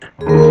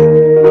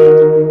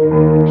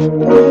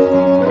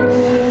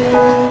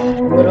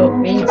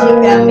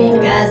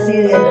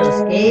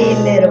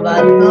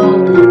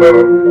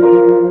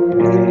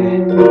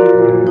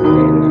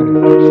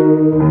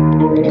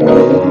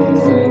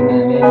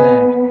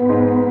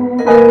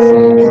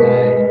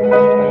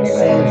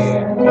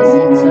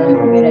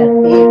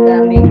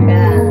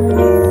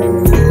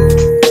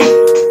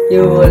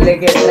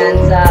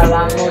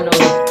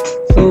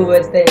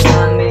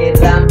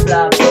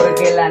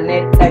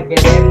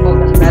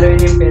estar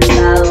bien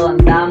empezado,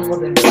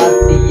 andamos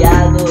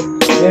empastillados,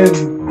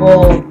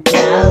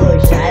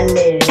 enfocados,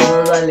 chale,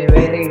 no vale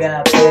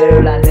verga,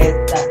 pero la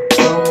neta,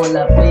 somos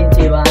la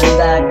pinche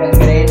banda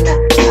cangrena.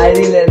 Ay,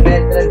 diles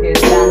letras que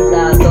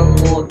tranza,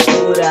 somos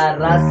pura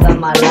raza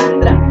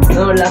malandra,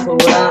 no la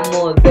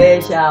jugamos de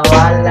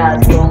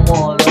chavalas,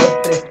 somos dos,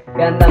 tres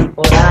que andan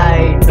por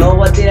ahí. No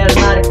voy a tirar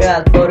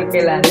marcas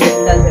porque la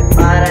neta se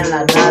paran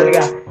las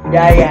nalgas. Ay,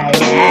 ay,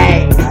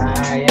 ay.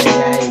 Ay, ay,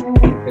 ay,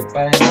 se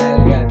paran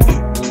nalgas.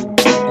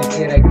 Y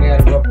quisiera que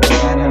algo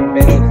apoyaran,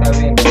 pero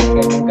saben que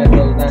nunca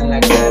nos dan la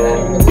cara.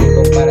 No se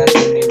compara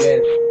su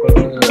nivel con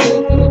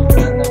nosotros.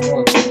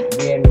 Andamos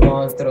bien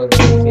monstruos,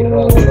 sin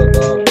rostro,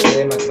 todo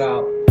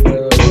demacrado.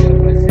 Puedo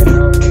olvidar ese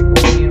nombre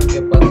conmigo que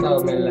he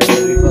pasado. Me la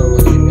he rifado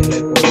y me la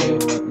he comido.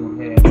 Las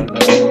mujeres no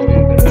las tengo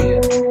bien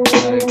perdidas.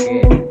 Sabe que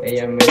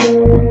ella me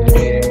llama cuando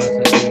quiere más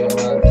arriba,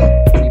 más.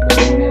 Y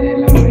cocina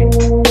del hambre.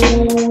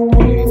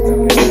 Y mi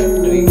familia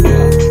rica.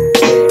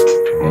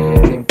 Ella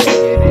siempre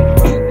quiere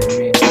más de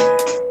mí.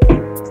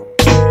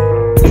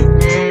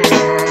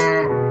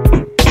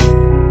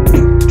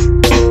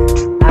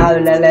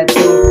 Háblale a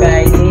tu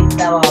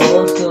cainita,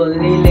 baboso,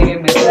 dile que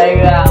me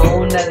traiga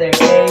una de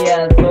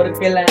aquellas,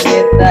 porque la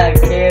neta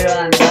quiero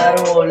andar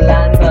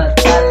volando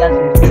hasta las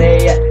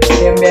estrellas,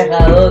 bien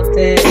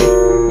viajadote,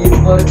 y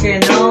por qué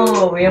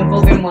no, bien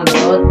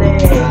Pokémonote.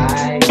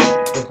 Ay,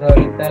 pues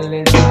ahorita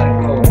les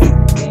marco.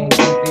 Bien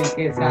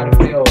que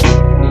zarpeo.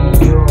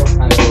 Y yo,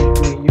 aquí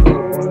tú y yo,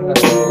 con la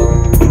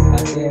luz,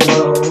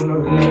 haciendo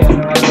unos días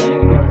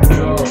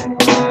nuevos.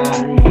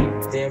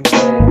 Siempre que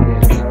estamos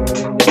bien de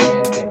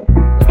mente.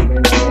 La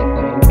mente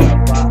está bien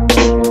capaz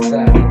de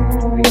estar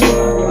rico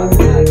a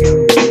pasar. Que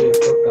un video,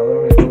 estos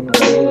cabrones son unos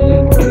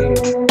tíos.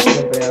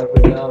 Siempre ha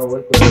cuidado,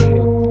 voy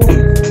contigo.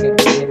 Dicen que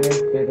te vienes,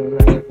 pero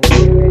nadie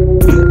conviene.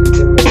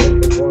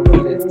 Simplemente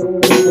pones esto,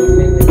 estos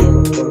nenes no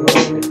los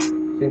conoces.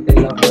 Siente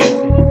la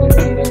fuerza,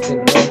 sentirás el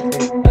roce.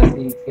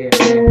 Así que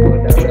mejor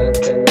abraza la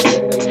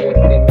verga y es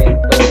que me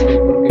toque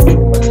porque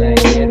fuma la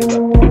hierba.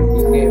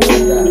 Y que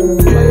gusta,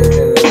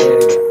 váyase a la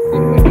verga. Si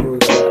me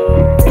gusta,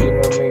 si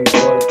no me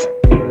importa.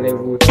 Si no le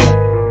gusta,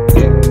 si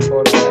no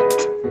importa.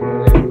 Si no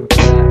le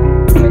gusta,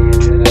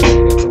 váyase a la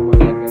verga como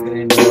la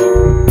cangrena.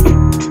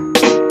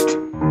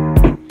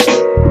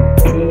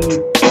 Y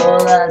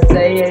todas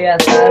ellas ya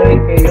saben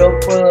que yo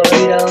puedo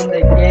ir a donde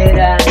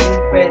quiera, ni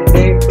un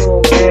pendejo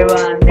me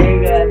va a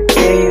negar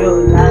que yo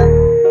las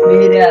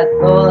mire a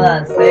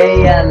todas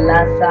ellas,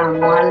 las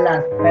amo a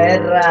las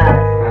perras.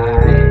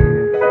 Ay,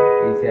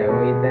 y se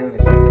agüitan, le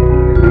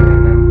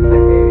ganamos la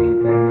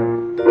jevita,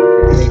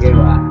 ¿no? Sé que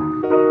va.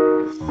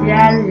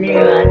 Ya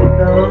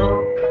levantó,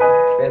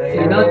 Pero si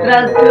ya no me-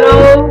 tras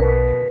flow,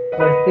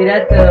 pues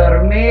tírate a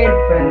dormir,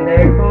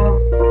 pendejo.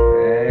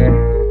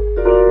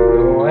 ¿Y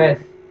cómo es?